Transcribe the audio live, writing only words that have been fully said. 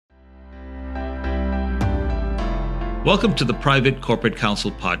Welcome to the Private Corporate Counsel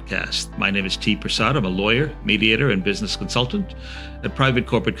podcast. My name is T. Prasad. I'm a lawyer, mediator, and business consultant at Private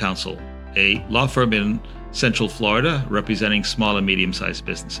Corporate Counsel, a law firm in Central Florida representing small and medium-sized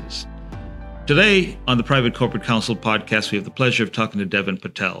businesses. Today on the Private Corporate Counsel podcast, we have the pleasure of talking to Devin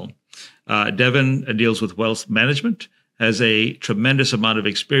Patel. Devin deals with wealth management, has a tremendous amount of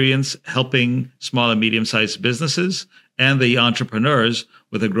experience helping small and medium-sized businesses and the entrepreneurs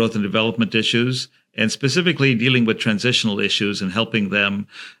with their growth and development issues, and specifically dealing with transitional issues and helping them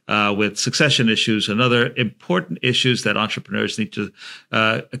with succession issues and other important issues that entrepreneurs need to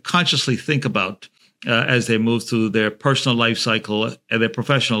consciously think about as they move through their personal life cycle and their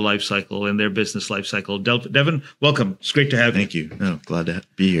professional life cycle and their business life cycle. Devin, welcome. It's great to have you. Thank you. No, glad to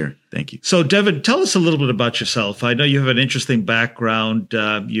be here. Thank you. So, Devin, tell us a little bit about yourself. I know you have an interesting background.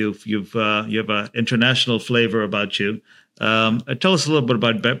 You have an international flavor about you. Tell us a little bit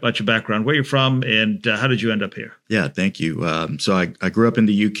about your background, where you're from, and how did you end up here? Yeah, thank you. So I grew up in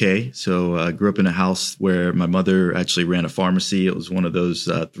the UK. So I grew up in a house where my mother actually ran a pharmacy. It was one of those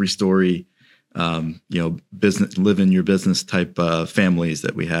 3-story, business, live in your business type families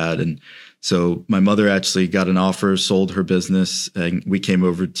that we had. And so my mother actually got an offer, sold her business, and we came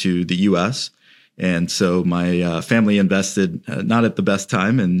over to the US. And so my family invested, not at the best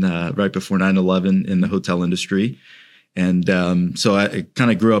time, and right before 9/11 in the hotel industry. And so I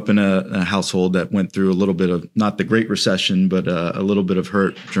kind of grew up in a household that went through a little bit of, not the Great Recession, but a little bit of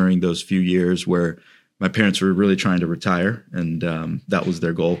hurt during those few years where my parents were really trying to retire. And that was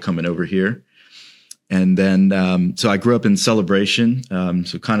their goal coming over here. And then, so I grew up in Celebration,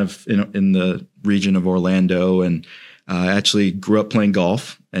 so kind of in the region of Orlando. And I actually grew up playing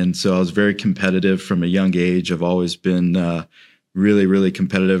golf. And so I was very competitive from a young age. I've always been really, really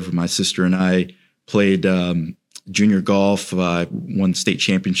competitive. My sister and I played junior golf. I won state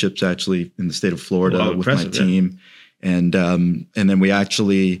championships actually in the state of Florida with my team. Yeah. And then we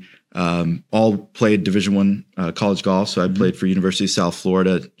actually all played Division I college golf. So I played for University of South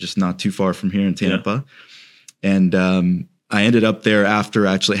Florida, just not too far from here in Tampa. Yeah. And I ended up there after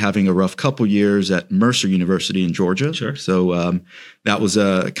actually having a rough couple years at Mercer University in Georgia. Sure. So that was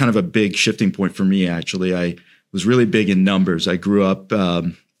a kind of a big shifting point for me, actually. I was really big in numbers. I grew up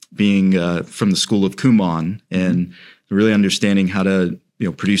being from the school of Kumon and really understanding how to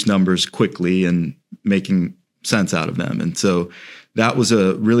produce numbers quickly and making sense out of them. And so that was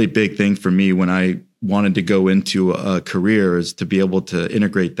a really big thing for me when I wanted to go into a career, is to be able to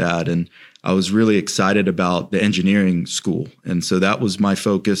integrate that. And I was really excited about the engineering school. And so that was my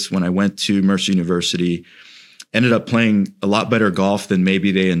focus when I went to Mercer University. Ended up playing a lot better golf than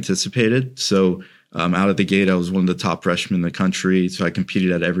maybe they anticipated. So out of the gate, I was one of the top freshmen in the country. So I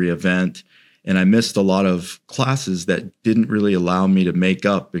competed at every event, and I missed a lot of classes that didn't really allow me to make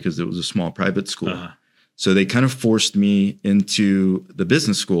up because it was a small private school. Uh-huh. So they kind of forced me into the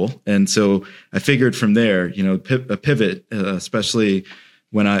business school. And so I figured from there, a pivot, especially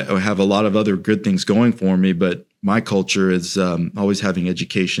when I have a lot of other good things going for me, but my culture is always having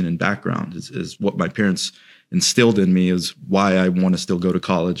education and background is what my parents instilled in me, is why I want to still go to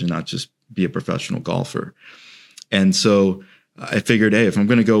college and not just be a professional golfer. And so I figured, hey, if I'm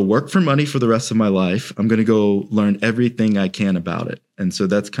going to go work for money for the rest of my life, I'm going to go learn everything I can about it. And so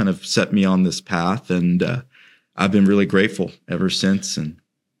that's kind of set me on this path. And I've been really grateful ever since. And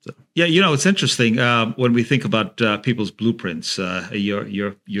so. Yeah, it's interesting when we think about people's blueprints.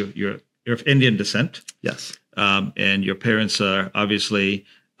 You're of Indian descent. Yes. And your parents are obviously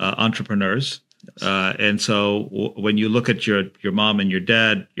entrepreneurs. Yes. And so when you look at your mom and your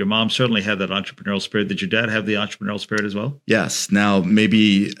dad, your mom certainly had that entrepreneurial spirit. Did your dad have the entrepreneurial spirit as well? Yes. Now,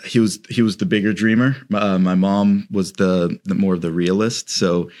 maybe he was the bigger dreamer. My mom was the more of the realist.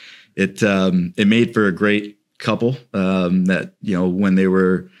 So it made for a great couple that, when they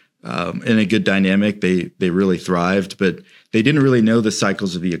were in a good dynamic, they really thrived, but they didn't really know the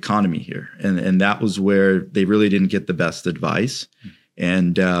cycles of the economy here. And that was where they really didn't get the best advice.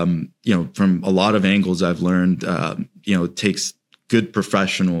 And, from a lot of angles I've learned, it takes good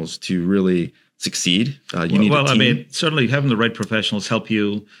professionals to really succeed. You need a team. Certainly having the right professionals help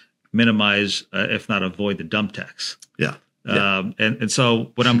you minimize, if not avoid, the dump tax. Yeah. And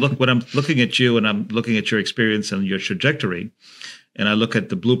so when I'm looking at you and I'm looking at your experience and your trajectory, and I look at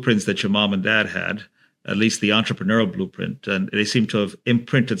the blueprints that your mom and dad had, at least the entrepreneurial blueprint, and they seem to have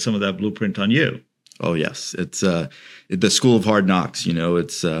imprinted some of that blueprint on you. Oh, yes. It's the school of hard knocks.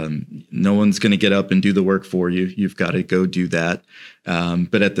 It's no one's going to get up and do the work for you. You've got to go do that.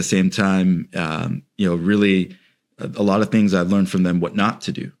 But at the same time, really a lot of things I've learned from them what not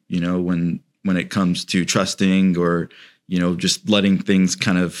to do, when it comes to trusting or, just letting things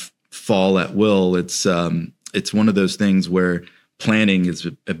kind of fall at will. It's it's one of those things where planning is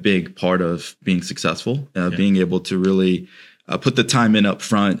a big part of being successful, being able to really put the time in up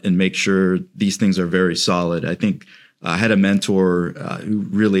front and make sure these things are very solid. I think I had a mentor who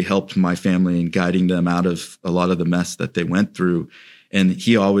really helped my family in guiding them out of a lot of the mess that they went through. And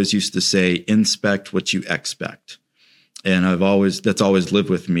he always used to say, inspect what you expect. And that's always lived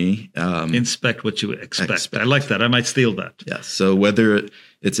with me. Inspect what you expect. I like that. I might steal that. Yeah. So whether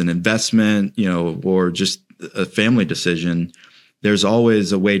it's an investment, or just a family decision, there's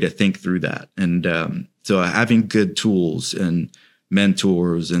always a way to think through that. And so having good tools and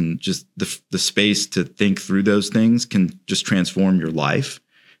mentors and just the space to think through those things can just transform your life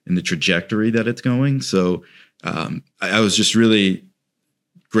and the trajectory that it's going. So I was just really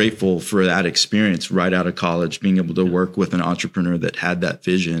grateful for that experience right out of college, being able to work with an entrepreneur that had that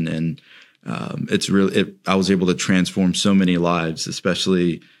vision. And I was able to transform so many lives,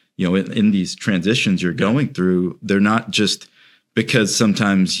 especially, in these transitions you're going through. They're not just because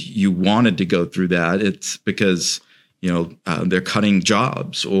sometimes you wanted to go through that. It's because, they're cutting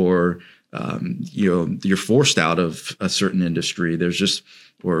jobs or, you're forced out of a certain industry.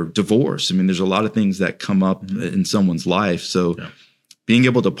 Or divorce. I mean, there's a lot of things that come up in someone's life. So being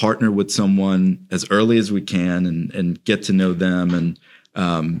able to partner with someone as early as we can and get to know them.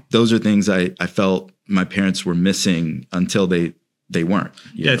 And those are things I felt my parents were missing until they weren't.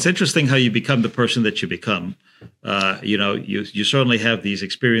 It's interesting how you become the person that you become. You certainly have these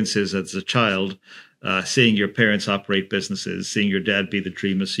experiences as a child, seeing your parents operate businesses, seeing your dad be the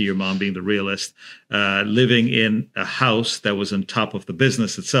dreamer, see your mom being the realist, living in a house that was on top of the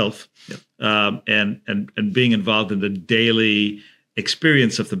business itself, and being involved in the daily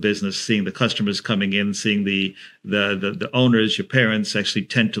experience of the business, seeing the customers coming in, seeing the owners, your parents actually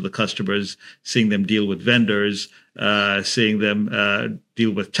tend to the customers, seeing them deal with vendors, seeing them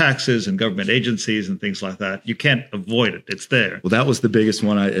deal with taxes and government agencies and things like that. You can't avoid it. It's there. Well, that was the biggest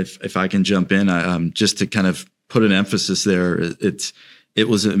one. If I can jump in, just to kind of put an emphasis there, it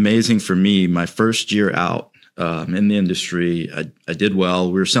was amazing for me. My first year out in the industry, I did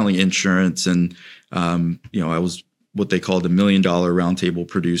well. We were selling insurance, and I was what they called a $1 million roundtable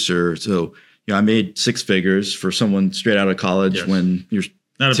producer. So, I made six figures for someone straight out of college. When you're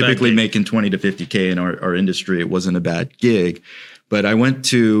typically making 20 to 50K in our industry. It wasn't a bad gig, but I went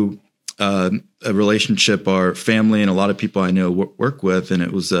to a relationship our family and a lot of people I know work with, and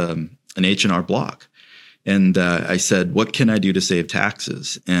it was an H&R Block. And I said, what can I do to save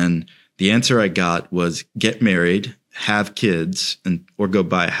taxes? And the answer I got was get married, have kids, or go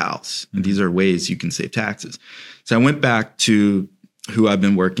buy a house. And these are ways you can save taxes. So I went back to who I've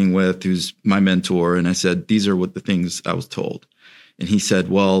been working with, who's my mentor, and I said, these are what the things I was told. And he said,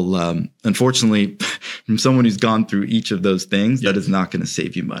 well, unfortunately, from someone who's gone through each of those things, that is not going to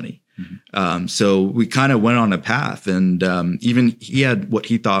save you money. So we kind of went on a path, and even he had what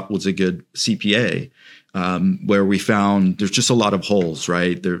he thought was a good CPA, where we found there's just a lot of holes,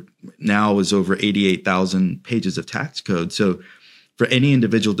 right? There now is over 88,000 pages of tax code. So for any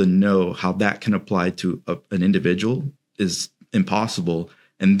individual to know how that can apply to an individual is impossible.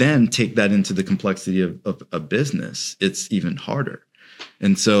 And then take that into the complexity of a business, it's even harder.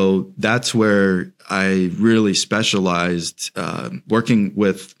 And so that's where I really specialized, working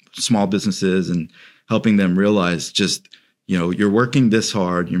with small businesses and helping them realize just, you're working this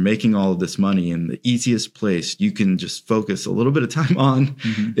hard, you're making all of this money, and the easiest place you can just focus a little bit of time on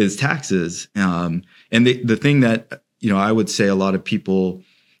is taxes. And the thing that, I would say a lot of people,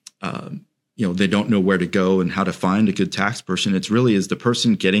 they don't know where to go and how to find a good tax person. It's really is the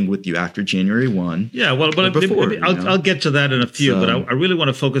person getting with you after January 1. Yeah, well, but I'll get to that in a few. But I really want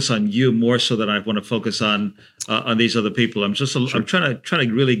to focus on you more so than I want to focus on these other people. I'm trying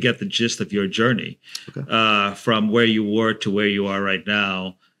to really get the gist of your journey, from where you were to where you are right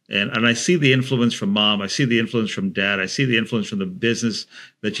now. And I see the influence from mom. I see the influence from dad. I see the influence from the business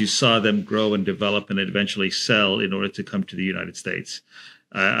that you saw them grow and develop and eventually sell in order to come to the United States.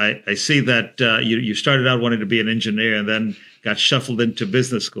 I see that you started out wanting to be an engineer and then got shuffled into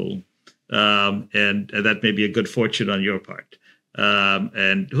business school. And that may be a good fortune on your part.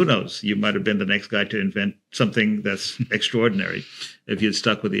 And who knows, you might have been the next guy to invent something that's extraordinary if you'd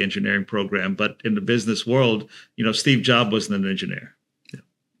stuck with the engineering program. But in the business world, Steve Jobs wasn't an engineer.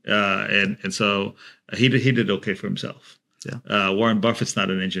 And so he did okay for himself. Warren Buffett's not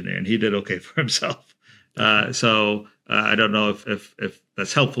an engineer, and he did okay for himself. So I don't know if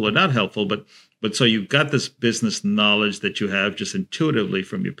that's helpful or not helpful, but so you've got this business knowledge that you have just intuitively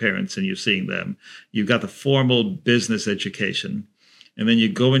from your parents, and you're seeing them. You've got the formal business education, and then you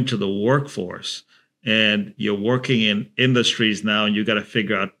go into the workforce, and you're working in industries now, and you got to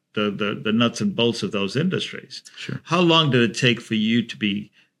figure out the nuts and bolts of those industries. Sure. How long did it take for you to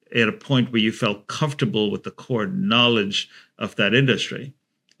be at a point where you felt comfortable with the core knowledge of that industry,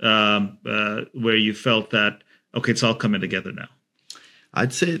 where you felt that, okay, it's all coming together now?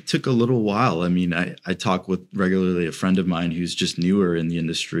 I'd say it took a little while. I mean, I talk with regularly a friend of mine who's just newer in the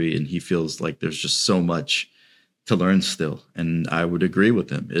industry, and he feels like there's just so much to learn still. And I would agree with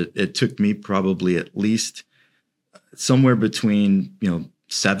him. It took me probably at least somewhere between,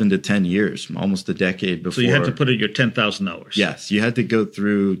 7 to 10 years, almost a decade before. So you had to put in your 10,000 hours. Yes, you had to go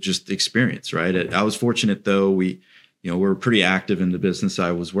through just experience, right? I was fortunate though. We were pretty active in the business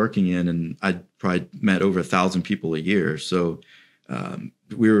I was working in, and I probably met over 1,000 people a year. So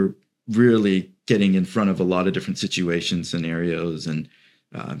we were really getting in front of a lot of different situations, scenarios, and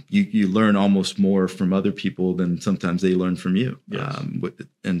you learn almost more from other people than sometimes they learn from you. Yes.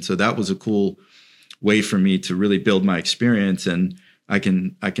 And so that was a cool way for me to really build my experience. And I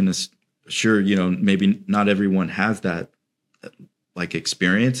can assure, maybe not everyone has that like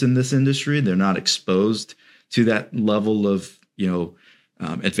experience in this industry. They're not exposed to that level of,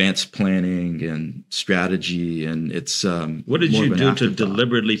 advanced planning and strategy. And it's what did you do to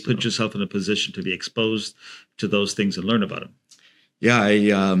deliberately put yourself in a position to be exposed to those things and learn about them? Yeah,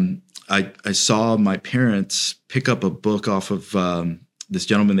 I saw my parents pick up a book off of this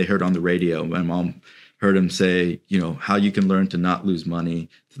gentleman they heard on the radio. My mom heard him say, how you can learn to not lose money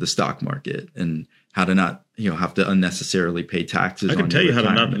to the stock market, and how to not, have to unnecessarily pay taxes. I can tell you how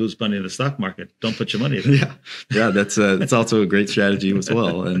to not lose money in the stock market. Don't put your money there. Yeah, that's also a great strategy as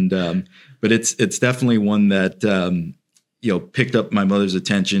well. And but it's definitely one that picked up my mother's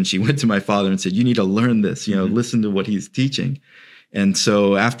attention. She went to my father and said, "You need to learn this. Listen to what he's teaching." And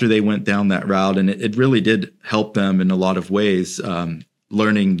so after they went down that route, and it really did help them in a lot of ways,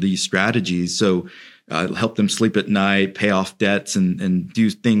 learning these strategies. So help them sleep at night, pay off debts, and do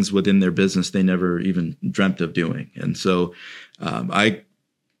things within their business they never even dreamt of doing. And so I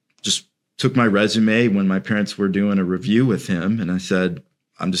just took my resume when my parents were doing a review with him, and I said,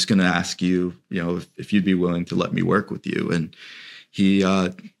 "I'm just going to ask you, if you'd be willing to let me work with you." And he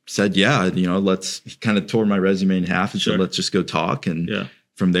said, "Yeah, he kind of tore my resume in half and said, let's just go talk." And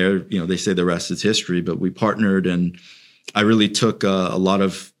from there, they say the rest is history, but we partnered, and I really took a lot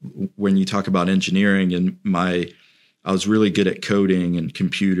of, when you talk about engineering, and I was really good at coding and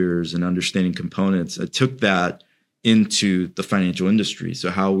computers and understanding components. I took that into the financial industry. So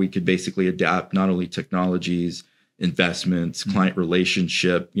how we could basically adapt not only technologies, investments, client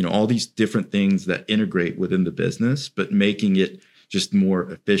relationship, all these different things that integrate within the business, but making it just more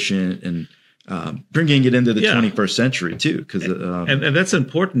efficient and bringing it into the 21st century too. Because and that's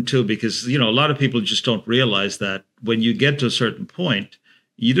important too, because a lot of people just don't realize that when you get to a certain point,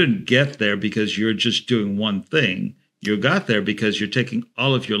 you didn't get there because you're just doing one thing. You got there because you're taking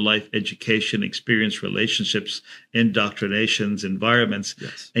all of your life education, experience, relationships, indoctrinations, environments,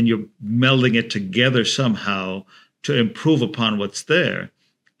 and you're melding it together somehow to improve upon what's there.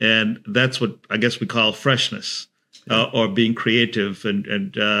 And that's what I guess we call freshness. Or being creative,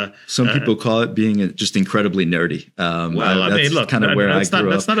 and some people call it being just incredibly nerdy. Look, kind of where I grew up.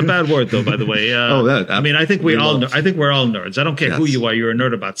 That's not a bad word, though. By the way, I think we're all nerds. I don't care who you are; you're a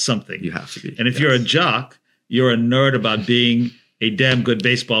nerd about something. You have to be. And if you're a jock, you're a nerd about being a damn good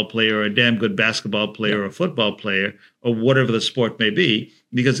baseball player, or a damn good basketball player, or a football player, or whatever the sport may be,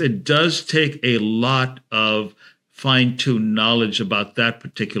 because it does take a lot of fine-tuned knowledge about that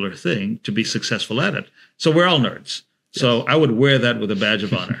particular thing to be successful at it. So we're all nerds. So I would wear that with a badge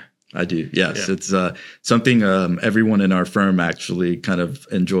of honor. I do. Yes. Yeah. It's something everyone in our firm actually kind of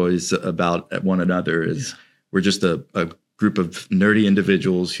enjoys about one another is we're just a group of nerdy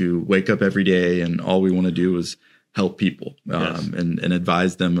individuals who wake up every day, and all we want to do is help people and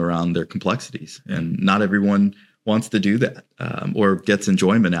advise them around their complexities. Yeah. And not everyone wants to do that or gets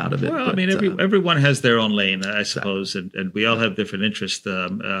enjoyment out of it. Well, everyone has their own lane, I suppose, and we all have different interests.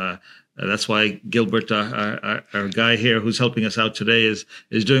 That's why Gilbert, our guy here who's helping us out today, is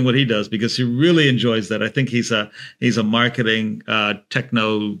doing what he does, because he really enjoys that. I think he's a marketing,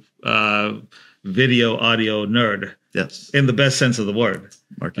 techno, video, audio nerd. Yes, in the best sense of the word.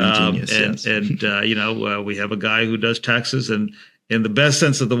 Marketing genius. And we have a guy who does taxes, and in the best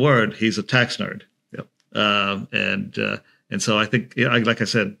sense of the word, he's a tax nerd. And so I think, like I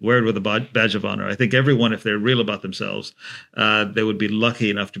said, wear it with a badge of honor. I think everyone, if they're real about themselves, they would be lucky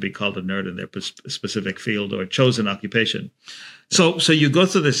enough to be called a nerd in their specific field or chosen occupation. So you go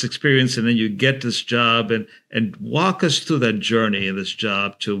through this experience, and then you get this job, and walk us through that journey in this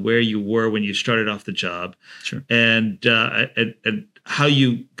job to where you were when you started off the job, sure, and how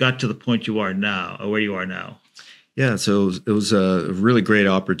you got to the point you are now, or where you are now. Yeah, so it was a really great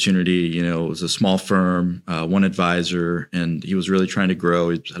opportunity. It was a small firm, one advisor, and he was really trying to grow.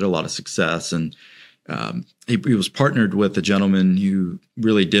 He had a lot of success, and he was partnered with a gentleman who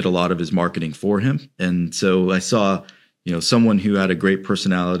really did a lot of his marketing for him. And so I saw, someone who had a great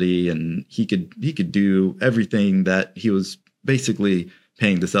personality, and he could do everything that he was basically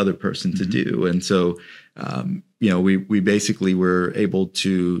paying this other person to do. And so, we basically were able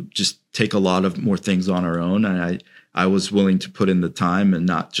to just take a lot of more things on our own. And I was willing to put in the time and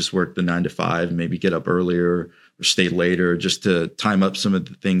not just work the 9 to 5, maybe get up earlier or stay later just to time up some of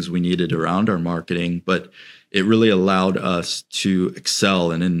the things we needed around our marketing. But it really allowed us to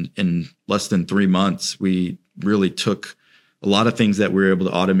excel. And in less than 3 months, we really took a lot of things that we were able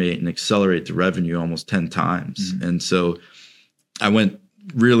to automate and accelerate the revenue almost 10 times. And so I went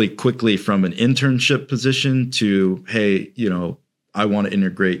really quickly from an internship position to, hey, I want to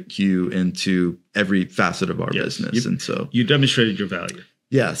integrate Q into every facet of our business. And so you demonstrated your value.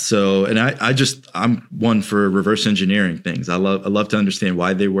 Yeah. So, and I'm one for reverse engineering things. I love to understand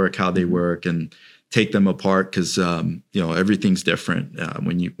why they work, how they work, and take them apart, because everything's different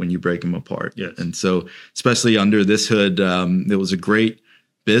when you break them apart. Yes. And so, especially under this hood, it was a great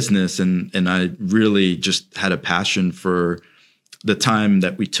business, and I really just had a passion for the time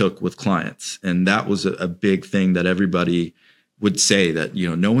that we took with clients, and that was a big thing that everybody would say, that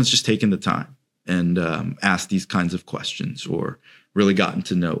no one's just taken the time and asked these kinds of questions or really gotten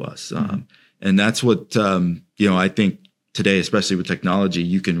to know us. And that's what I think today, especially with technology,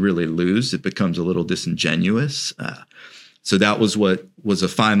 you can really lose. It becomes a little disingenuous. So that was what was a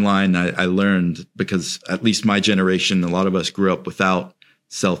fine line I learned, because at least my generation, a lot of us grew up without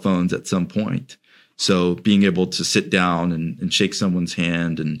cell phones at some point. So being able to sit down and shake someone's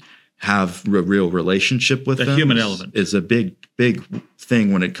hand and have a real relationship with them, the human element, is a big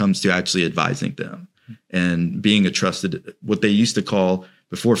thing when it comes to actually advising them and being a trusted, what they used to call,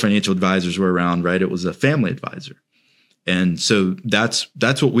 before financial advisors were around, right? It was a family advisor. And so that's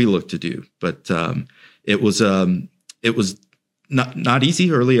what we look to do. But it was not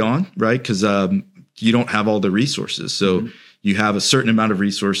easy early on, right? Because you don't have all the resources. So you have a certain amount of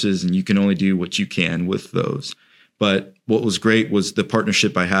resources, and you can only do what you can with those. But what was great was the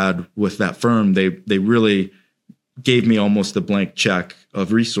partnership I had with that firm. They really gave me almost a blank check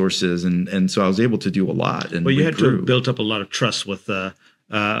of resources, and so I was able to do a lot. And you had to have built up a lot of trust with the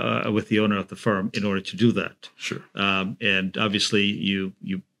owner of the firm in order to do that. Sure. And obviously, you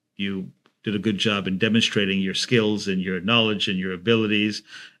did a good job in demonstrating your skills and your knowledge and your abilities,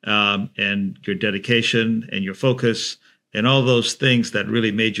 and your dedication and your focus, and all those things that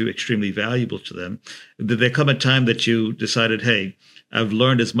really made you extremely valuable to them. Did there come a time that you decided, hey, I've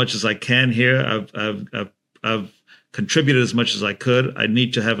learned as much as I can here. I've contributed as much as I could. I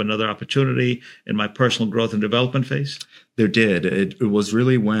need to have another opportunity in my personal growth and development phase? There did. It was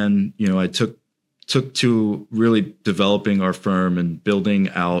really when, I took to really developing our firm and building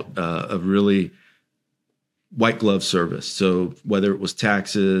out a really white glove service. So whether it was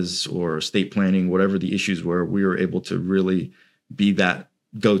taxes or estate planning, whatever the issues were, we were able to really be that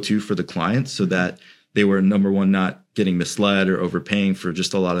go-to for the clients, so that they were, number one, not getting misled or overpaying for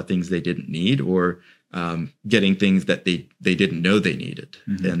just a lot of things they didn't need, or getting things that they didn't know they needed.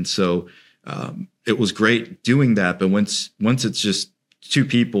 And so it was great doing that. But once it's just two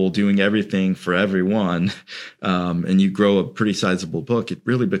people doing everything for everyone, and you grow a pretty sizable book, it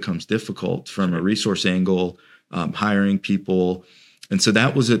really becomes difficult from a resource angle, hiring people. And so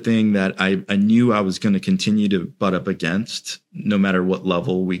that was a thing that I knew I was going to continue to butt up against, no matter what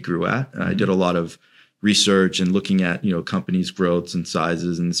level we grew at. And I did a lot of research and looking at, companies' growths and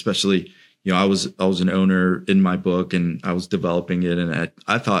sizes, and especially, I was an owner in my book, and I was developing it, and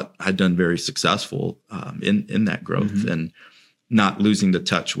I thought I'd done very successful in that growth, and not losing the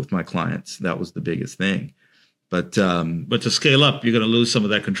touch with my clients. That was the biggest thing. But to scale up, you're going to lose some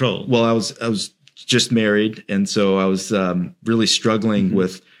of that control. Well, I was just married, and so I was really struggling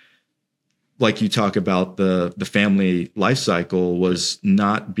with, like you talk about, the family life cycle was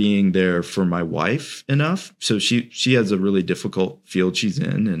not being there for my wife enough. So she has a really difficult field she's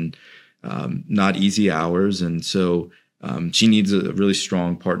in, and not easy hours, and so she needs a really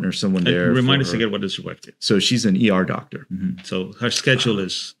strong partner, someone there. Remind us again, what does your wife do? So she's an ER doctor. So her schedule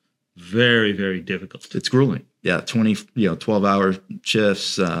is very, very difficult. It's grueling. Yeah, 12-hour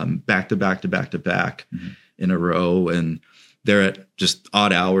shifts, back to back in a row, and they're at just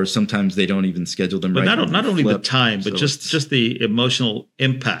odd hours. Sometimes they don't even schedule them right. But not only the time, but just the emotional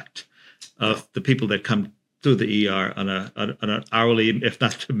impact of the people that come through the ER on an hourly, if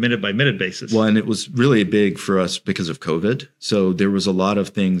not minute by minute basis. Well, and it was really big for us because of COVID. So there was a lot of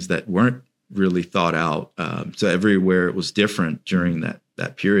things that weren't really thought out. So everywhere it was different during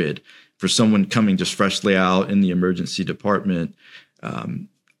that period. For someone coming just freshly out in the emergency department,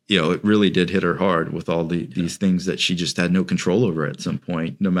 it really did hit her hard with all these things that she just had no control over at some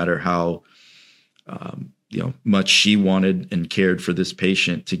point, no matter how much she wanted and cared for this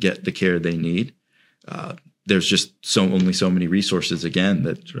patient to get the care they need. There's just only so many resources again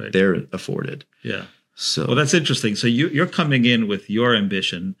that they're afforded. Yeah. So, well, that's interesting. So you're coming in with your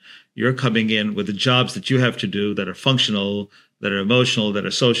ambition. You're coming in with the jobs that you have to do that are functional, that are emotional, that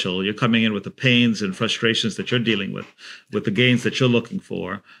are social. You're coming in with the pains and frustrations that you're dealing with the gains that you're looking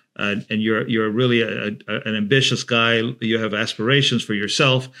for. And you're really an ambitious guy. You have aspirations for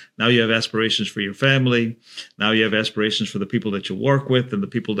yourself. Now you have aspirations for your family. Now you have aspirations for the people that you work with and the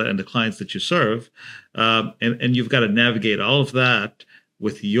people and the clients that you serve. And you've got to navigate all of that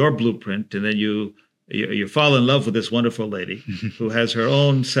with your blueprint. And then you fall in love with this wonderful lady who has her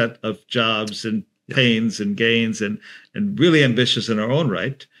own set of jobs and pains and gains and really ambitious in her own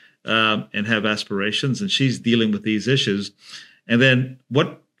right, and have aspirations. And she's dealing with these issues. And then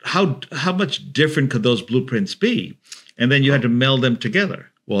how much different could those blueprints be? And then you had to meld them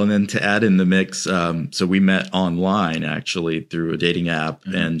together. Well, and then to add in the mix, so we met online actually through a dating app,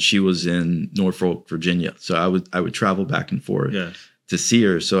 and she was in Norfolk, Virginia. So I would travel back and forth to see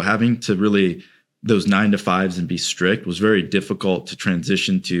her. So having to really those 9 to 5s and be strict was very difficult to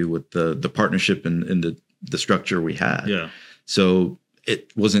transition to with the partnership and the structure we had. Yeah. So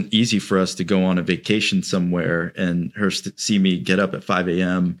it wasn't easy for us to go on a vacation somewhere and her see me get up at 5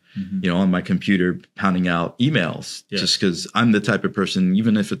 a.m., on my computer pounding out emails, just because I'm the type of person,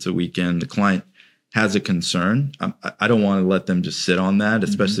 even if it's a weekend, the client has a concern. I don't want to let them just sit on that,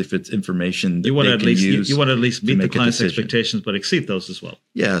 especially if it's information that you want to at least meet the client's expectations, but exceed those as well.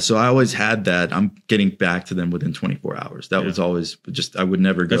 Yeah. So I always had that. I'm getting back to them within 24 hours. That was always just, I would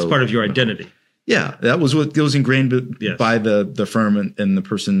never go. That's part of your identity. Yeah, that was what was ingrained by the firm and the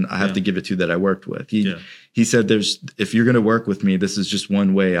person I have to give it to that I worked with. He said, if you're going to work with me, this is just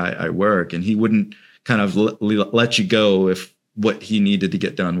one way I work. And he wouldn't kind of let you go if what he needed to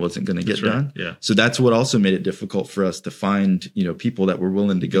get done wasn't going to get done. Yeah. So that's what also made it difficult for us to find, people that were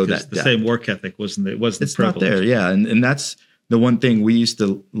willing to go that depth. Same work ethic wasn't it's not there. Yeah. And that's the one thing we used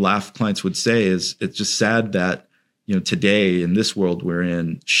to laugh clients would say is it's just sad that, today in this world we're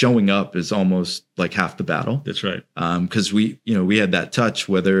in, showing up is almost like half the battle. That's right. Because we had that touch,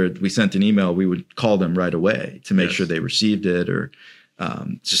 whether we sent an email, we would call them right away to make sure they received it or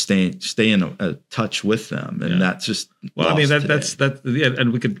just stay in a touch with them. And that's just,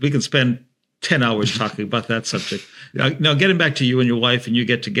 and we can spend 10 hours talking about that subject. Now getting back to you and your wife, and you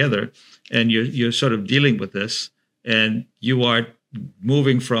get together and you're sort of dealing with this, and you are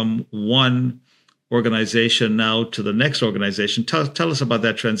moving from one organization now to the next organization. Tell us about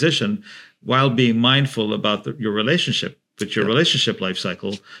that transition while being mindful about your relationship, with your relationship life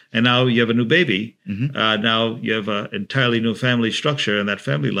cycle. And now you have a new baby. Now you have an entirely new family structure and that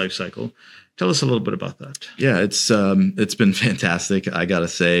family life cycle. Tell us a little bit about that. Yeah, it's been fantastic. I got to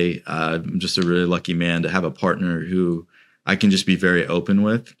say, I'm just a really lucky man to have a partner who I can just be very open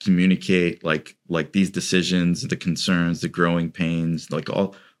with, communicate like these decisions, the concerns, the growing pains, like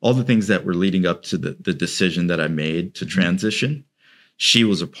all the things that were leading up to the decision that I made to transition. She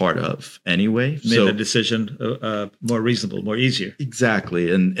was a part of anyway. Made the decision more reasonable, more easier.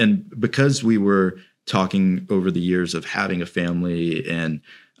 Exactly. And because we were talking over the years of having a family and,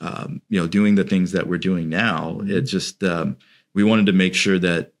 doing the things that we're doing now, it just, we wanted to make sure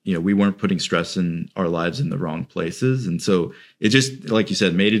that, we weren't putting stress in our lives in the wrong places. And so it just, like you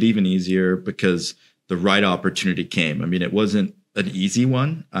said, made it even easier because the right opportunity came. I mean, it wasn't an easy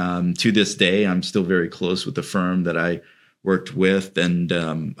one. To this day, I'm still very close with the firm that I worked with, and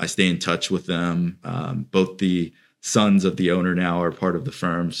I stay in touch with them. Both the sons of the owner now are part of the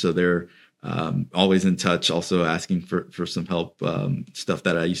firm, so they're always in touch, also asking for some help, stuff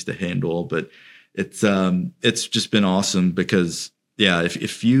that I used to handle. But it's just been awesome because,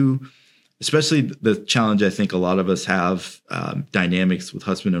 if you, especially the challenge I think a lot of us have, dynamics with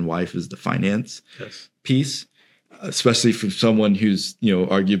husband and wife is the finance piece, especially from someone who's,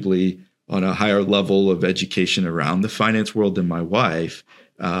 arguably on a higher level of education around the finance world than my wife.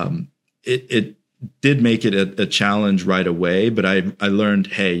 It did make it a challenge right away, but I learned,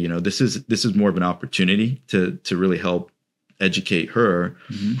 hey, this is more of an opportunity to really help educate her.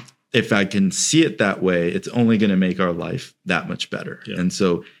 If I can see it that way, it's only going to make our life that much better. Yeah. And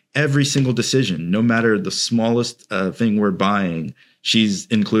so every single decision, no matter the smallest thing we're buying, she's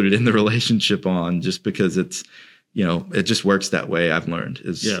included in the relationship on, just because it's, it just works that way. I've learned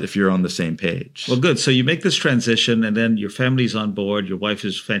is if you're on the same page. Well, good. So you make this transition, and then your family's on board. Your wife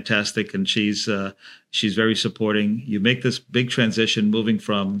is fantastic, and she's very supporting. You make this big transition, moving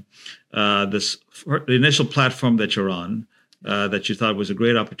from the initial platform that you're on, that you thought was a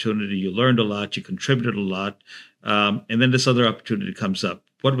great opportunity. You learned a lot. You contributed a lot, and then this other opportunity comes up.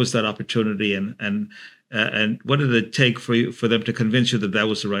 What was that opportunity, and what did it take for them to convince you that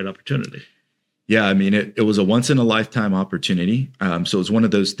was the right opportunity? Yeah, I mean, it was a once in a lifetime opportunity. So it was one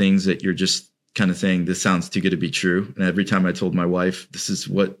of those things that you're just kind of saying, this sounds too good to be true. And every time I told my wife, this is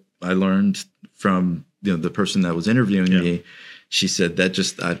what I learned from the person that was interviewing me, she said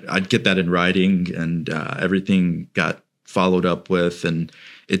that I'd get that in writing, and everything got followed up with. And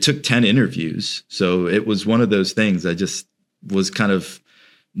it took 10 interviews. So it was one of those things. I just was kind of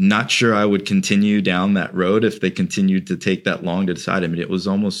not sure I would continue down that road if they continued to take that long to decide. I mean, it was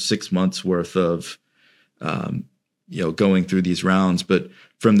almost 6 months worth of, going through these rounds. But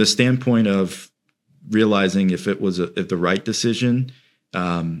from the standpoint of realizing if it was if the right decision,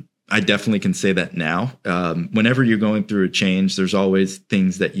 I definitely can say that now. Whenever you're going through a change, there's always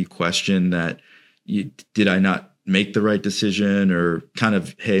things that you question that did I not make the right decision, or kind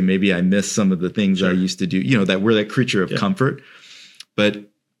of, hey, maybe I missed some of the things I used to do, that we're that creature of comfort. But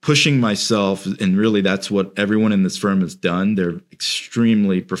pushing myself, and really that's what everyone in this firm has done. They're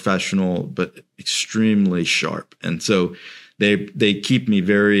extremely professional, but extremely sharp. And so they keep me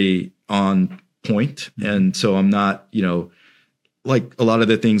very on point. And so I'm not, like a lot of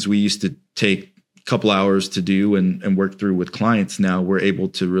the things we used to take a couple hours to do and work through with clients, now we're able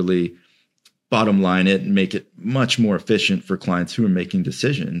to really bottom line it and make it much more efficient for clients who are making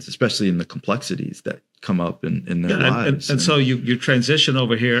decisions, especially in the complexities that come up in their lives. And so you transition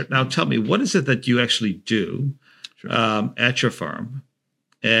over here. Now tell me, what is it that you actually do at your firm?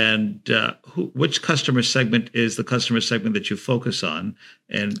 And which customer segment is the customer segment that you focus on?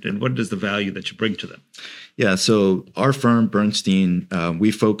 And what is the value that you bring to them? Yeah, so our firm, Bernstein,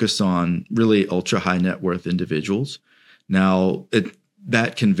 we focus on really ultra high net worth individuals. Now,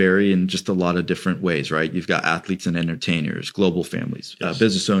 that can vary in just a lot of different ways, right? You've got athletes and entertainers, global families,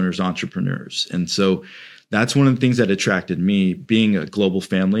 business owners, entrepreneurs. And so that's one of the things that attracted me, being a global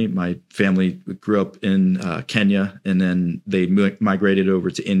family. My family grew up in Kenya, and then they migrated over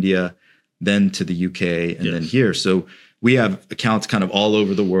to India, then to the UK, and then here. So we have accounts kind of all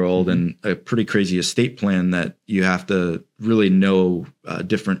over the world, and a pretty crazy estate plan that you have to really know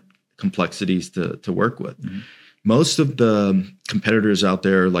different complexities to work with. Most of the competitors out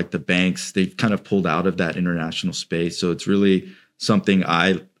there, like the banks, they've kind of pulled out of that international space. So it's really something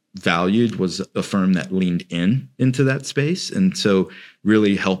I valued, was a firm that leaned into that space. And so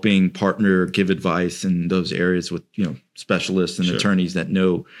really helping partner, give advice in those areas with, specialists and attorneys that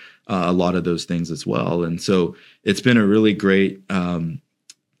know a lot of those things as well. And so it's been a really great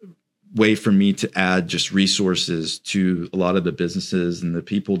way for me to add just resources to a lot of the businesses and the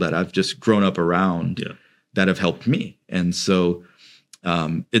people that I've just grown up around that have helped me. And so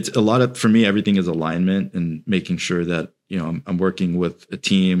it's a lot of, for me, everything is alignment and making sure that, I'm working with a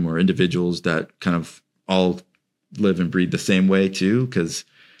team or individuals that kind of all live and breathe the same way too. Cause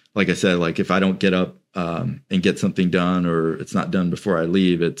like I said, like if I don't get up and get something done, or it's not done before I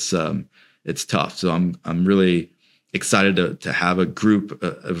leave, it's tough. So I'm really excited to have a group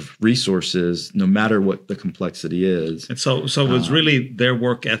of resources, no matter what the complexity is. And so it's really their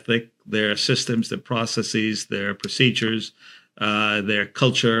work ethic, their systems, their processes, their procedures, their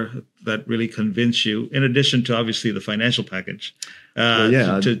culture that really convince you, in addition to obviously the financial package,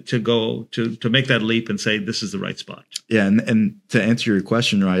 to go to make that leap and say, this is the right spot. Yeah. And to answer your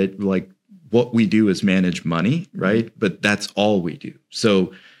question, right, like what we do is manage money, right? But that's all we do.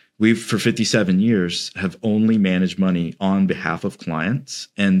 So we've, for 57 years, have only managed money on behalf of clients.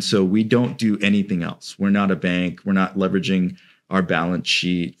 And so we don't do anything else. We're not a bank. We're not leveraging our balance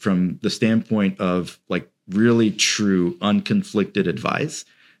sheet from the standpoint of like really true unconflicted advice.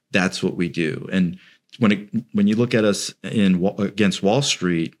 That's what we do. And when you look at us against Wall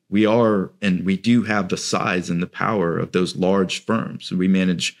Street, we do have the size and the power of those large firms. We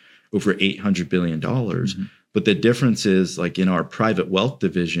manage over $800 billion. But the difference is, like in our private wealth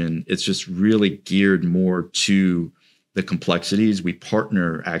division, it's just really geared more to the complexities. We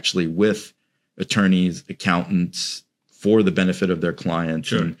partner actually with attorneys, accountants for the benefit of their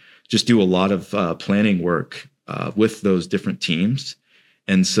clients, and just do a lot of planning work with those different teams.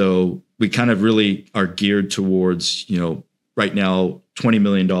 And so we kind of really are geared towards, right now, $20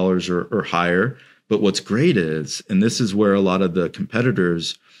 million or higher. But what's great is, and this is where a lot of the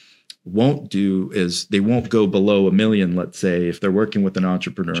competitors won't do, is they won't go below $1 million, let's say, if they're working with an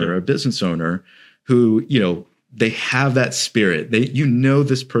entrepreneur or a business owner who, they have that spirit.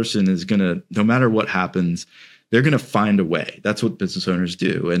 This person is going to, no matter what happens, they're going to find a way. That's what business owners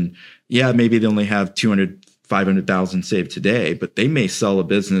do. And yeah, maybe they only have 200, 500,000 saved today, but they may sell a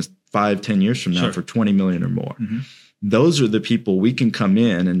business 5-10 years from now for 20 million or more. Mm-hmm. Those are the people we can come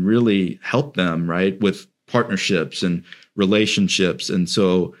in and really help them, right, with partnerships and relationships. And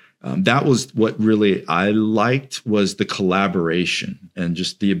so that was what really I liked, was the collaboration and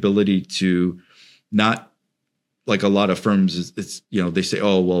just the ability to not, like a lot of firms, it's they say,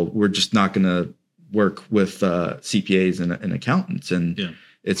 oh, well, we're just not going to work with CPAs and accountants. And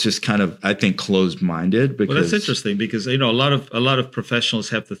it's just kind of, I think, closed-minded. Because, well, that's interesting because a lot of professionals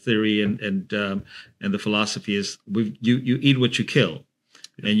have the theory and the philosophy is you eat what you kill,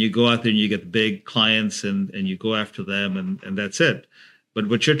 and you go out there and you get the big clients and you go after them and that's it. But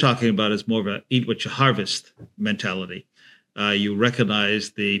what you're talking about is more of a eat what you harvest mentality. You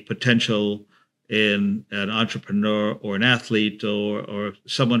recognize the potential in an entrepreneur or an athlete or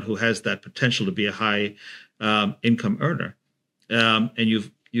someone who has that potential to be a high income earner. And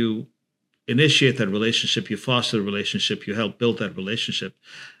you initiate that relationship, you foster the relationship, you help build that relationship,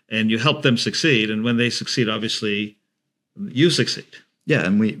 and you help them succeed. And when they succeed, obviously, you succeed. Yeah,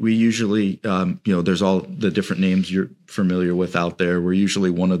 and we usually, there's all the different names you're familiar with out there. We're usually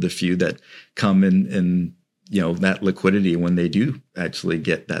one of the few that come in that liquidity when they do actually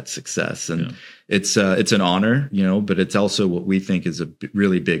get that success. And it's an honor, but it's also what we think is a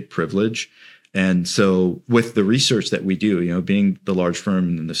really big privilege. And so with the research that we do, being the large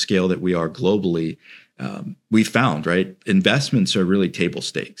firm and the scale that we are globally, we found, right, investments are really table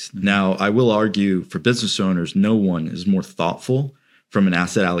stakes. Mm-hmm. Now, I will argue for business owners, no one is more thoughtful from an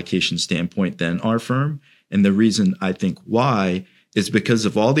asset allocation standpoint than our firm. And the reason I think why is because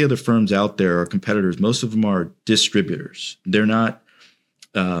of all the other firms out there, our competitors, most of them are distributors. They're not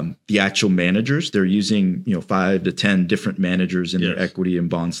the actual managers. They're using 5 to 10 different managers in their equity and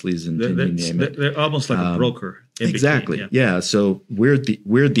bond sleeves, and you name it. They're almost like a broker. Exactly. Between, yeah. So we're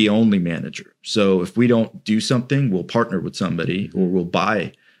the only manager. So if we don't do something, we'll partner with somebody or we'll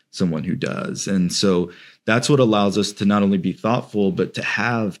buy someone who does. And so that's what allows us to not only be thoughtful, but to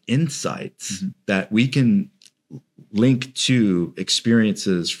have insights that we can link to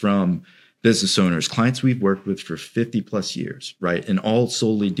experiences from business owners, clients we've worked with for 50 plus years, right? And all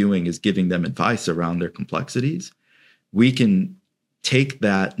solely doing is giving them advice around their complexities. We can take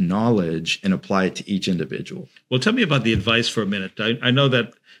that knowledge and apply it to each individual. Well, tell me about the advice for a minute. I know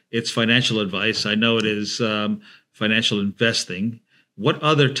that it's financial advice. I know it is financial investing. What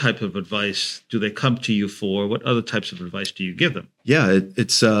other type of advice do they come to you for? What other types of advice do you give them? Yeah,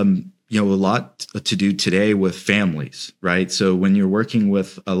 it's a lot to do today with families, right? So when you're working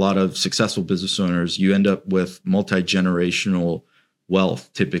with a lot of successful business owners, you end up with multi-generational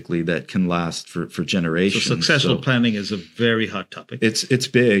wealth typically that can last for generations. So succession planning is a very hot topic. It's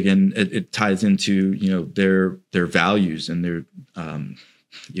big, and it ties into their values and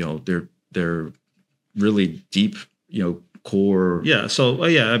their really deep core. Yeah. So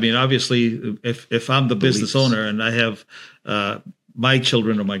I mean, obviously, if I'm the business owner and I have my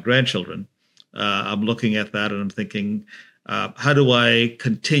children or my grandchildren, I'm looking at that and I'm thinking, how do I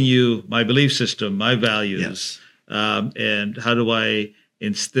continue my belief system, my values? Yes. And how do I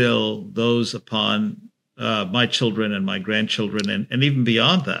instill those upon my children and my grandchildren and even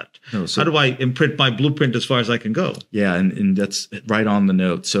beyond that? How do I imprint my blueprint as far as I can go? Yeah, and that's right on the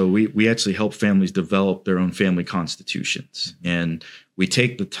note. So we actually help families develop their own family constitutions. And we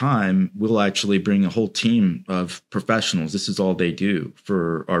take the time, we'll actually bring a whole team of professionals. This is all they do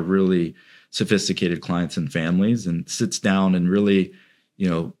for our really sophisticated clients and families, and sits down and really,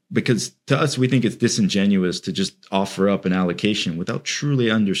 because to us, we think it's disingenuous to just offer up an allocation without truly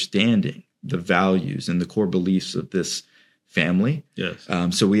understanding the values and the core beliefs of this family. Yes.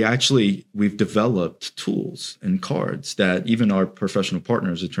 So we've developed tools and cards that even our professional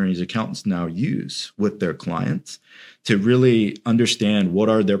partners, attorneys, accountants now use with their clients to really understand what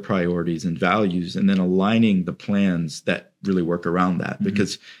are their priorities and values, and then aligning the plans that really work around that. Mm-hmm.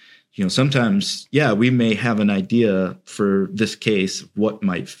 Because sometimes, we may have an idea for this case of what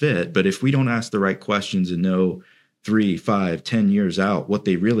might fit, but if we don't ask the right questions and know 3, 5, 10 years out what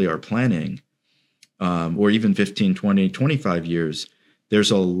they really are planning, or even 15, 20, 25 years, there's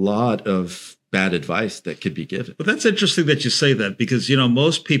a lot of bad advice that could be given. But that's interesting that you say that, because,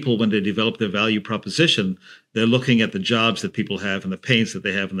 most people, when they develop their value proposition, they're looking at the jobs that people have and the pains that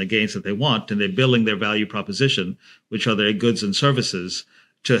they have and the gains that they want, and they're building their value proposition, which are their goods and services,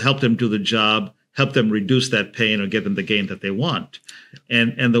 to help them do the job help them reduce that pain or get them the gain that they want.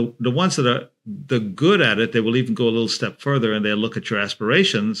 And the ones that are the good at it, they will even go a little step further, and they'll look at your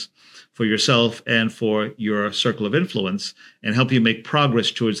aspirations for yourself and for your circle of influence and help you make progress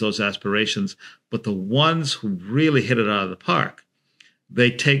towards those aspirations. But the ones who really hit it out of the park,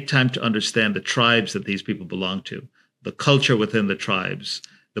 they take time to understand the tribes that these people belong to, the culture within the tribes,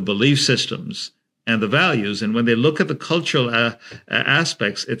 the belief systems, and the values. And when they look at the cultural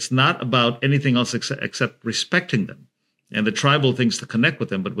aspects, it's not about anything else except respecting them and the tribal things to connect with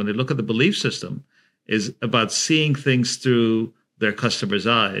them. But when they look at the belief system, is about seeing things through their customers'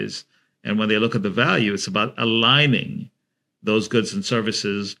 eyes. And when they look at the value, it's about aligning those goods and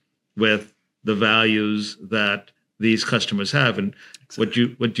services with the values that these customers have. And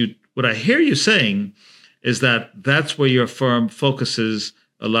exactly. what I hear you saying is that that's where your firm focuses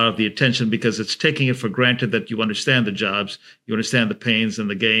a lot of the attention, because it's taking it for granted that you understand the jobs, you understand the pains and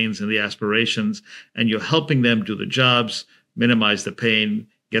the gains and the aspirations, and you're helping them do the jobs, minimize the pain,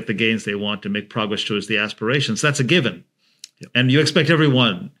 get the gains they want to make progress towards the aspirations. That's a given. Yep. And you expect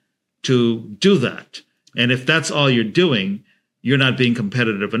everyone to do that. And if that's all you're doing, you're not being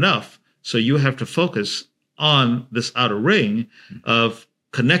competitive enough. So you have to focus on this outer ring of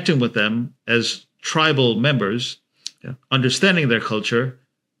connecting with them as tribal members, understanding their culture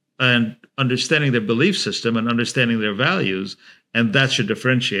and understanding their belief system and understanding their values. And that's your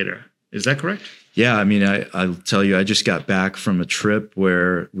differentiator. Is that correct? Yeah. I mean, I'll tell you, I just got back from a trip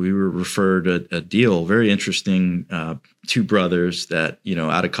where we were referred a deal, very interesting, two brothers that,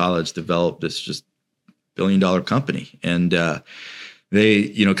 out of college developed this just billion-dollar company. And they,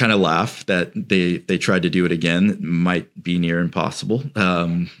 kind of laugh that they tried to do it again. It might be near impossible,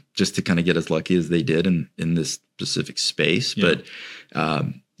 just to kind of get as lucky as they did in this specific space. Yeah.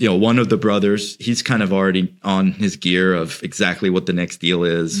 But, one of the brothers, he's kind of already on his gear of exactly what the next deal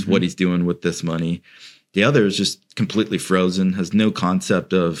is, what he's doing with this money. The other is just completely frozen, has no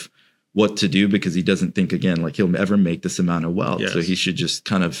concept of what to do, because he doesn't think, again, like he'll ever make this amount of wealth. Yes. So he should just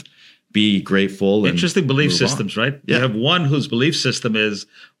kind of be grateful. Interesting belief systems, right? Yeah. You have one whose belief system is,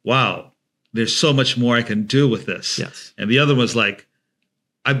 wow, there's so much more I can do with this. Yes. And the other was like,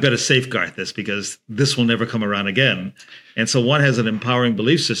 I better safeguard this because this will never come around again. And so one has an empowering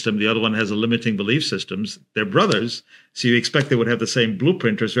belief system. The other one has a limiting belief systems. They're brothers. So you expect they would have the same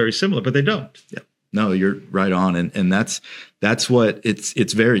blueprint or it's very similar, but they don't. Yeah. No, you're right on. And that's what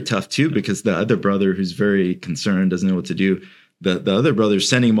it's very tough too, because the other brother who's very concerned, doesn't know what to do. The other brother's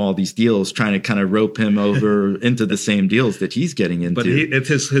sending him all these deals, trying to kind of rope him over into the same deals that he's getting into. But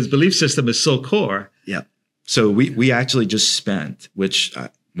his belief system is so core. Yeah. So we actually just spent, which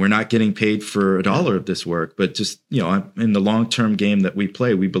we're not getting paid for a dollar of this work, but just, in the long-term game that we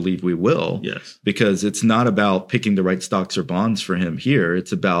play, we believe we will. Yes. Because it's not about picking the right stocks or bonds for him here.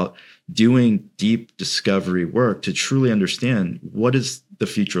 It's about doing deep discovery work to truly understand what does the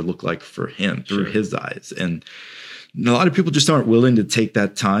future look like for him through his eyes. And a lot of people just aren't willing to take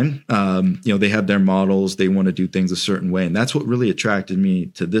that time. They have their models. They want to do things a certain way. And that's what really attracted me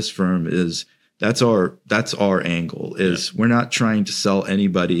to this firm is that's our angle is we're not trying to sell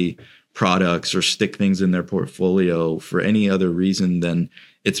anybody products or stick things in their portfolio for any other reason than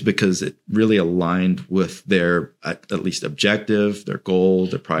it's because it really aligned with their at least objective, their goal,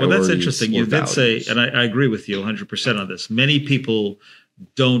 their priorities. Well, that's interesting. You did say, and I agree with you 100% on this. Many people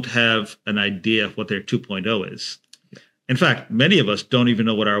don't have an idea of what their 2.0 is. In fact, many of us don't even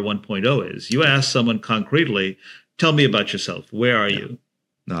know what our 1.0 is. You ask someone concretely, tell me about yourself. Where are you?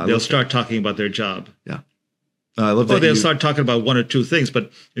 No, they'll start talking about their job. Yeah. I love that. Or they'll start talking about one or two things.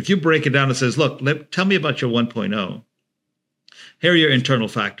 But if you break it down and says, look, tell me about your 1.0. Here are your internal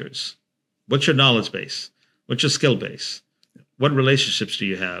factors. What's your knowledge base? What's your skill base? What relationships do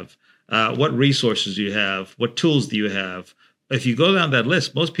you have? What resources do you have? What tools do you have? If you go down that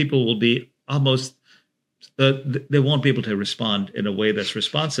list, most people will be almost, they won't be able to respond in a way that's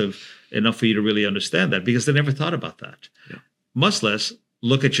responsive enough for you to really understand that because they never thought about that. Yeah. Much less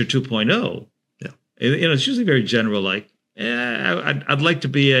look at your 2.0. Yeah. It's usually very general, like, I'd like to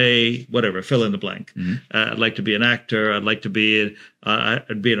be a whatever, fill in the blank. Mm-hmm. I'd like to be an actor. I'd like to be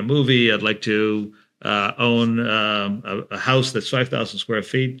I'd be in a movie. I'd like to own a house that's 5,000 square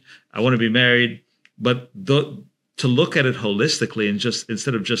feet. I want to be married. But to look at it holistically and just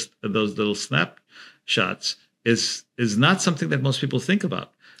instead of just those little snapshots is not something that most people think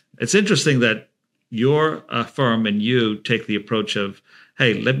about. It's interesting that your firm and you take the approach of,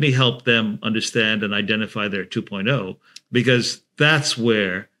 hey, let me help them understand and identify their 2.0, because that's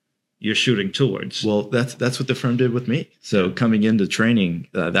where you're shooting towards. Well, that's what the firm did with me. So coming into training,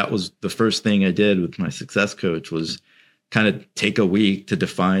 that was the first thing I did with my success coach was kind of take a week to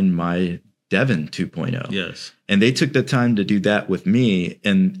define my Devin 2.0. Yes. And they took the time to do that with me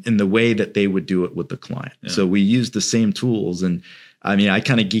and in the way that they would do it with the client. Yeah. So we used the same tools. And I mean, I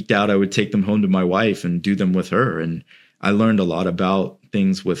kind of geeked out. I would take them home to my wife and do them with her. And I learned a lot about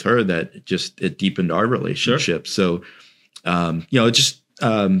things with her that it deepened our relationship. Sure. So, it just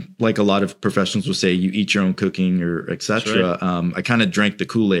like a lot of professionals will say, you eat your own cooking or et cetera. Right. I kind of drank the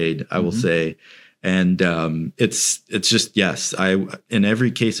Kool-Aid, I will say. And it's just, yes, in every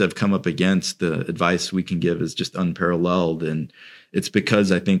case I've come up against, the advice we can give is just unparalleled. And it's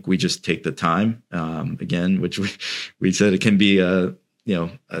because I think we just take the time, again, which we said it can be a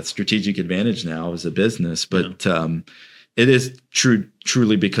strategic advantage now as a business, but it is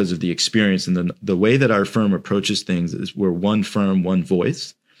truly because of the experience. And the way that our firm approaches things is we're one firm, one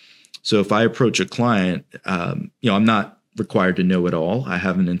voice. So if I approach a client, I'm not required to know it all. I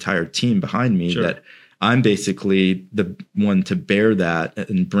have an entire team behind me that I'm basically the one to bear that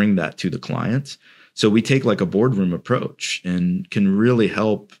and bring that to the clients. So we take like a boardroom approach and can really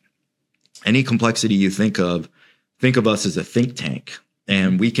help any complexity you think of us as a think tank,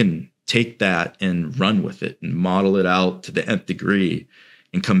 and we can take that and run with it and model it out to the nth degree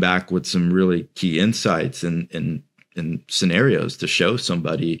and come back with some really key insights and scenarios to show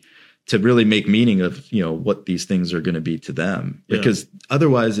somebody to really make meaning of, what these things are going to be to them, because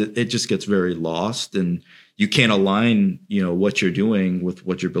otherwise it just gets very lost and you can't align, what you're doing with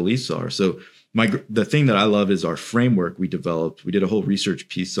what your beliefs are. So the thing that I love is our framework we developed. We did a whole research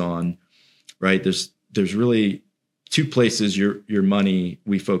piece on, right? There's really two places your money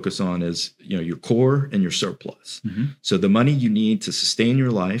we focus on is, your core and your surplus. Mm-hmm. So the money you need to sustain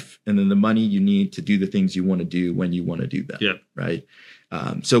your life, and then the money you need to do the things you want to do when you want to do them. Yeah. Right.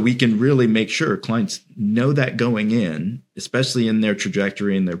 So we can really make sure clients know that going in, especially in their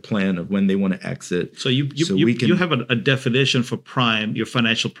trajectory and their plan of when they want to exit. So you have a definition for prime, your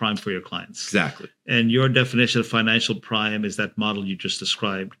financial prime for your clients. Exactly. And your definition of financial prime is that model you just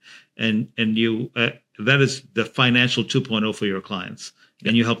described. And you that is the financial 2.0 for your clients.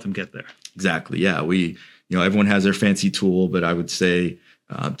 And you help them get there. Exactly. Yeah. Everyone has their fancy tool, but I would say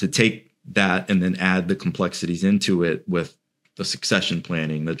to take that and then add the complexities into it with the succession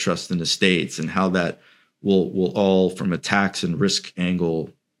planning, the trust and estates, and how that will all from a tax and risk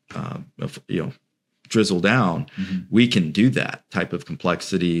angle, drizzle down. Mm-hmm. We can do that type of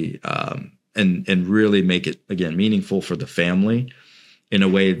complexity and really make it, again, meaningful for the family in a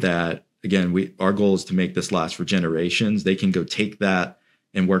way that, again, our goal is to make this last for generations. They can go take that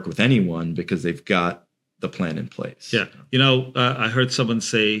and work with anyone because they've got the plan in place. Yeah. I heard someone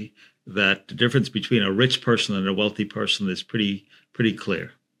say that the difference between a rich person and a wealthy person is pretty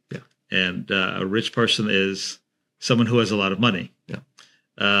clear. Yeah. And a rich person is someone who has a lot of money. Yeah.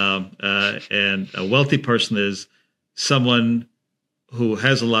 And a wealthy person is someone who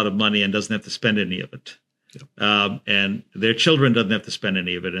has a lot of money and doesn't have to spend any of it. Yeah. And their children doesn't have to spend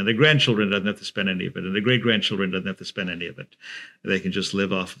any of it, and their grandchildren doesn't have to spend any of it, and their great-grandchildren doesn't have to spend any of it. They can just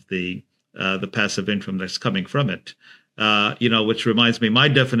live off of the passive income that's coming from it. Which reminds me, my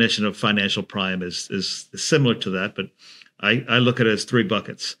definition of financial prime is similar to that, but I look at it as three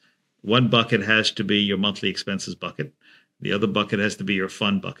buckets. One bucket has to be your monthly expenses bucket. The other bucket has to be your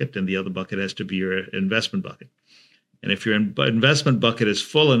fund bucket, and the other bucket has to be your investment bucket. And if your investment bucket is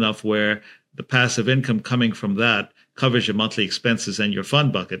full enough where the passive income coming from that covers your monthly expenses and your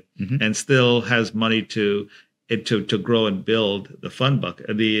fund bucket, mm-hmm. and still has money to grow and build the fund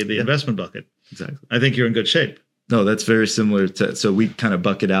bucket, the investment bucket. Exactly. I think you're in good shape. No, that's very similar to, so we kind of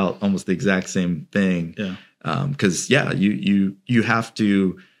bucket out almost the exact same thing. Yeah. Because you have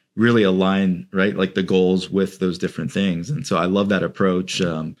to really align, right, like the goals with those different things. And so I love that approach.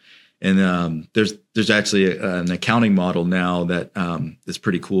 There's actually an accounting model now that is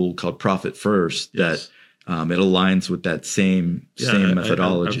pretty cool called Profit First. Yes. That it aligns with that same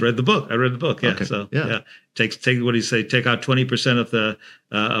methodology. I've read the book. Yeah. Okay. So take what do you say? Take out 20% of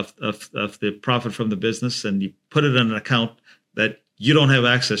the profit from the business, and you put it in an account that you don't have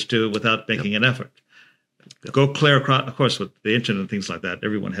access to without making an effort. Go clear across, of course, with the internet and things like that.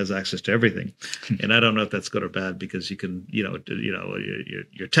 Everyone has access to everything, and I don't know if that's good or bad, because you can,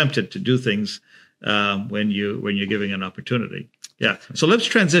 you're tempted to do things when you're giving an opportunity. Yeah. So let's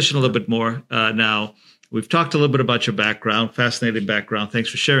transition a little bit more now. We've talked a little bit about your background, fascinating background. Thanks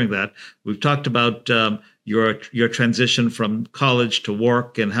for sharing that. We've talked about your transition from college to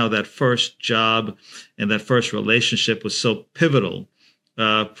work, and how that first job and that first relationship was so pivotal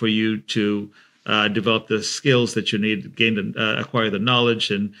for you to develop the skills that you need, gain and acquire the knowledge,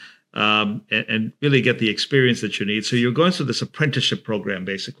 and really get the experience that you need. So you're going through this apprenticeship program,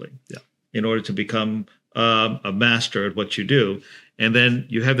 basically, in order to become a master at what you do. And then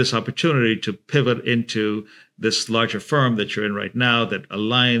you have this opportunity to pivot into this larger firm that you're in right now that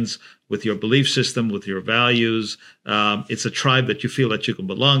aligns with your belief system, with your values. It's a tribe that you feel that you can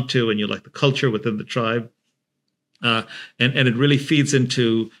belong to, and you like the culture within the tribe. And it really feeds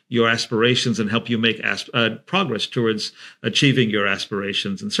into your aspirations and help you make progress towards achieving your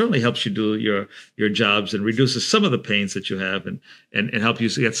aspirations, and certainly helps you do your jobs and reduces some of the pains that you have, and help you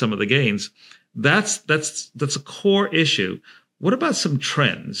get some of the gains. That's a core issue. What about some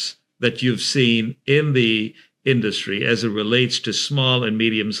trends that you've seen in the industry as it relates to small and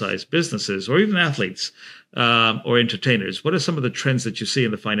medium-sized businesses, or even athletes or entertainers? What are some of the trends that you see in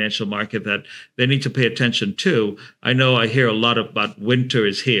the financial market that they need to pay attention to? I know I hear a lot about winter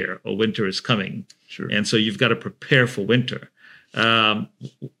is here or winter is coming. Sure. And so you've got to prepare for winter.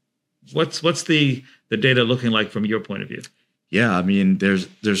 What's the data looking like from your point of view? Yeah, I mean, there's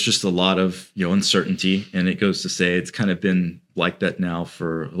just a lot of uncertainty, and it goes to say it's kind of been like that now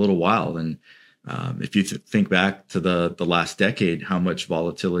for a little while. And if you think back to the last decade, how much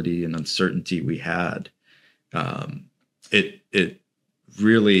volatility and uncertainty we had, it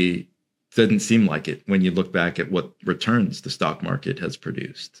really doesn't seem like it when you look back at what returns the stock market has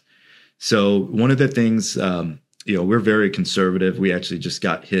produced. So one of the things, we're very conservative. We actually just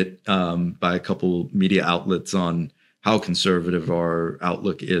got hit by a couple media outlets on how conservative our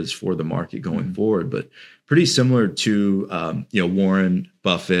outlook is for the market going forward, but pretty similar to Warren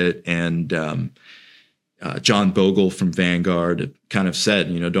Buffett and John Bogle from Vanguard kind of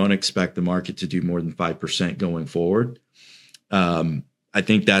said, don't expect the market to do more than 5% going forward. I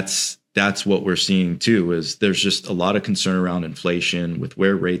think that's what we're seeing too. Is there's just a lot of concern around inflation with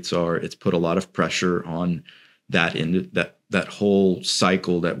where rates are. It's put a lot of pressure on that whole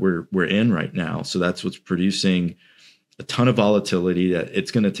cycle that we're in right now. So that's what's producing a ton of volatility. That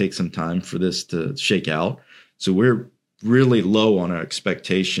it's going to take some time for this to shake out. So we're really low on our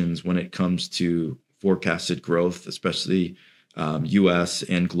expectations when it comes to forecasted growth, especially U.S.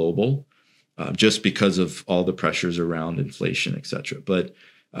 and global, just because of all the pressures around inflation, et cetera. But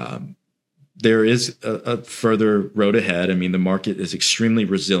there is a further road ahead. I mean, the market is extremely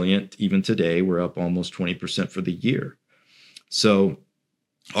resilient. Even today, we're up almost 20% for the year. So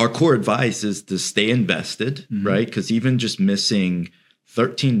our core advice is to stay invested, right? Because even just missing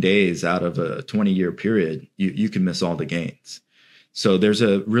 13 days out of a 20-year period, you can miss all the gains. So there's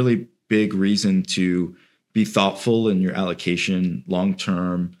a really big reason to be thoughtful in your allocation,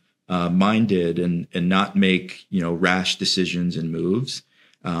 long-term minded, and not make rash decisions and moves.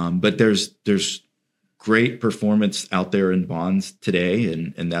 But there's great performance out there in bonds today,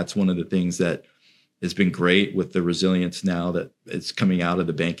 and that's one of the things that has been great with the resilience now that it's coming out of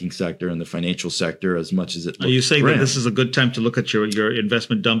the banking sector and the financial sector. As much as it, are you saying that this is a good time to look at your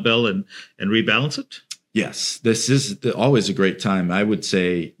investment dumbbell and rebalance it? Yes, this is always a great time. I would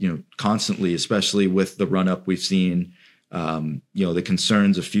say, constantly, especially with the run up we've seen, the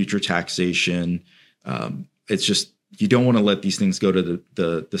concerns of future taxation. It's just, you don't want to let these things go to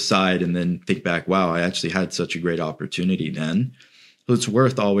the side and then think back, wow, I actually had such a great opportunity then. So it's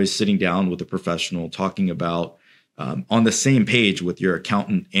worth always sitting down with a professional, talking about on the same page with your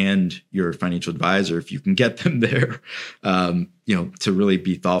accountant and your financial advisor, if you can get them there, to really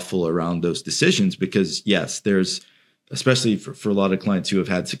be thoughtful around those decisions. Because yes, there's, especially for a lot of clients who have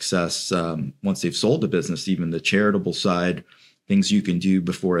had success once they've sold a business, even the charitable side, things you can do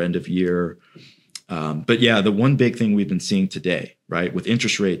before end of year. But yeah, the one big thing we've been seeing today, right, with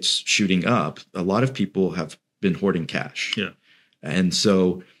interest rates shooting up, a lot of people have been hoarding cash. Yeah. And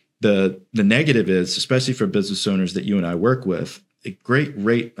so the negative is, especially for business owners that you and I work with, a great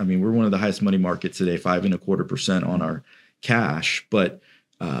rate. I mean, we're one of the highest money markets today, 5.25% on our cash. But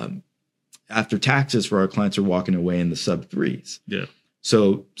after taxes for our clients are walking away in the sub threes. Yeah.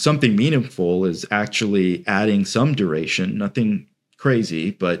 So something meaningful is actually adding some duration, nothing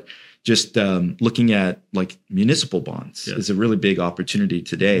crazy, but just looking at like municipal bonds is a really big opportunity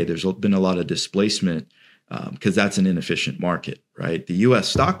today. There's been a lot of displacement because that's an inefficient market, right? The U.S.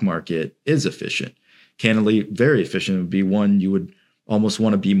 stock market is efficient, candidly very efficient. It would be one you would almost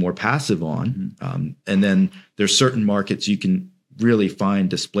want to be more passive on. And then there's certain markets you can really find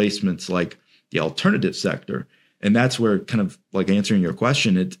displacements like the alternative sector. And that's where, kind of like answering your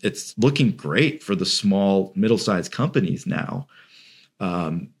question, it's looking great for the small, middle-sized companies now.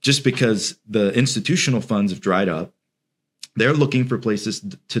 Just because the institutional funds have dried up, they're looking for places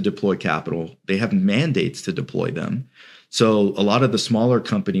to deploy capital. They have mandates to deploy them. So a lot of the smaller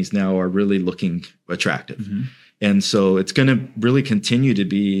companies now are really looking attractive. And so it's going to really continue to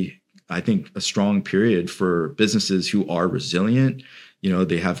be, I think, a strong period for businesses who are resilient.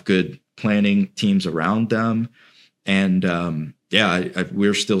 They have good planning teams around them. And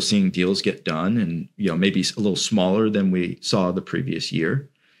we're still seeing deals get done, and maybe a little smaller than we saw the previous year,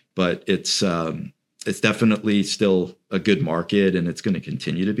 but it's definitely still a good market, and it's going to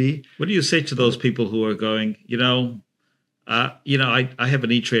continue to be. What do you say to those people who are going, I have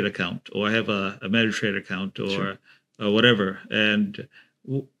an E-Trade account, or I have a MetaTrader account, or Sure. Whatever, and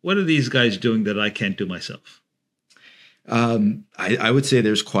what are these guys doing that I can't do myself? I would say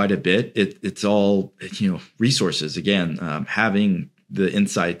there's quite a bit. It's all, resources. Again, having the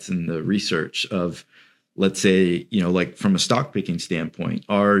insights and the research of, let's say, like from a stock picking standpoint,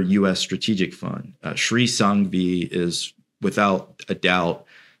 our U.S. strategic fund, Sri Sangvi is without a doubt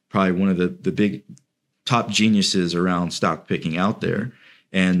probably one of the big top geniuses around stock picking out there.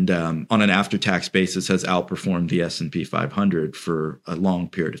 And on an after-tax basis has outperformed the S&P 500 for a long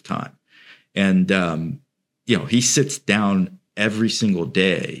period of time. And he sits down every single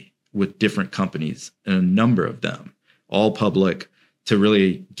day with different companies, and a number of them, all public, to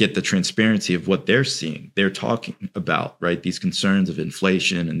really get the transparency of what they're seeing. They're talking about, right, these concerns of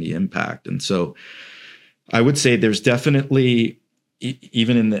inflation and the impact. And so I would say there's definitely,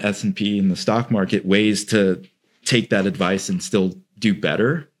 even in the S&P and the stock market, ways to take that advice and still do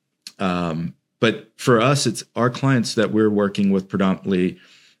better. But for us, it's our clients that we're working with predominantly.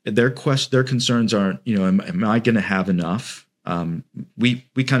 Their concerns aren't, am I going to have enough? We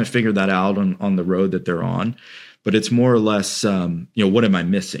kind of figured that out on the road that they're on, but it's more or less, what am I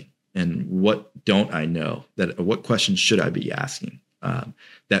missing, and what don't I know? What questions should I be asking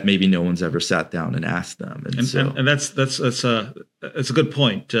that maybe no one's ever sat down and asked them? And that's a good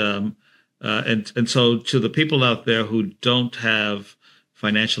point. And so to the people out there who don't have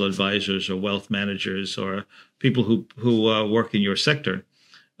financial advisors or wealth managers or people who work in your sector,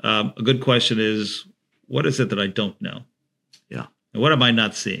 a good question is, what is it that I don't know? Yeah. And what am I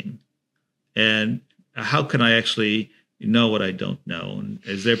not seeing? And how can I actually know what I don't know? And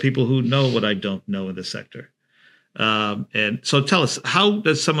is there people who know what I don't know in the sector? And so tell us, how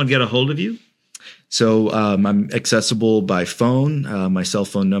does someone get a hold of you? So I'm accessible by phone. My cell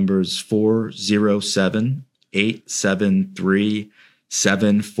phone number is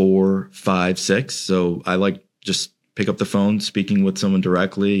 407-873-7456. So I like just pick up the phone, speaking with someone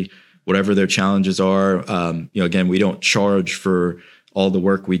directly, whatever their challenges are. Again, we don't charge for all the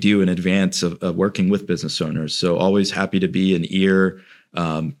work we do in advance of working with business owners. So always happy to be an ear,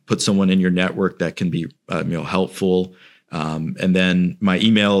 put someone in your network that can be helpful. And then my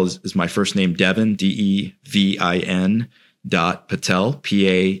email is my first name, Devin, DEVIN .Patel,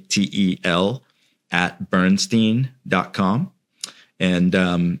 PATEL @Bernstein.com. And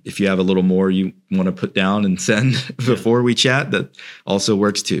if you have a little more you want to put down and send before we chat, that also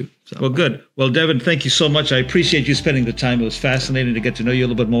works too. So. Well, good. Well, Devin, thank you so much. I appreciate you spending the time. It was fascinating to get to know you a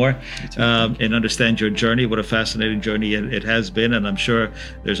little bit more and understand your journey. What a fascinating journey it has been. And I'm sure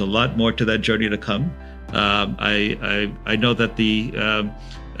there's a lot more to that journey to come. I know that the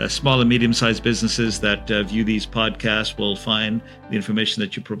small and medium-sized businesses that view these podcasts will find the information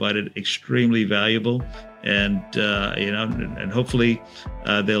that you provided extremely valuable. And and hopefully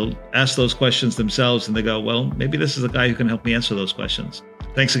they'll ask those questions themselves, and they go, well, maybe this is a guy who can help me answer those questions.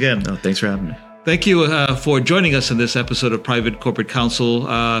 Thanks again. Oh, thanks for having me. Thank you for joining us in this episode of Private Corporate Counsel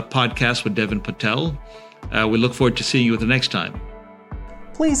podcast with Devin Patel. We look forward to seeing you the next time.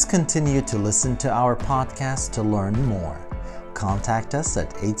 Please continue to listen to our podcast to learn more. Contact us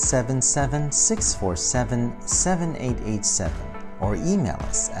at 877-647-7887 or email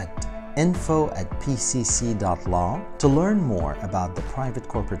us at info@pcc.law to learn more about the Private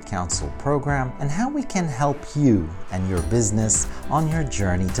Corporate Counsel program and how we can help you and your business on your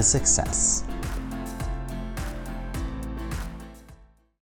journey to success.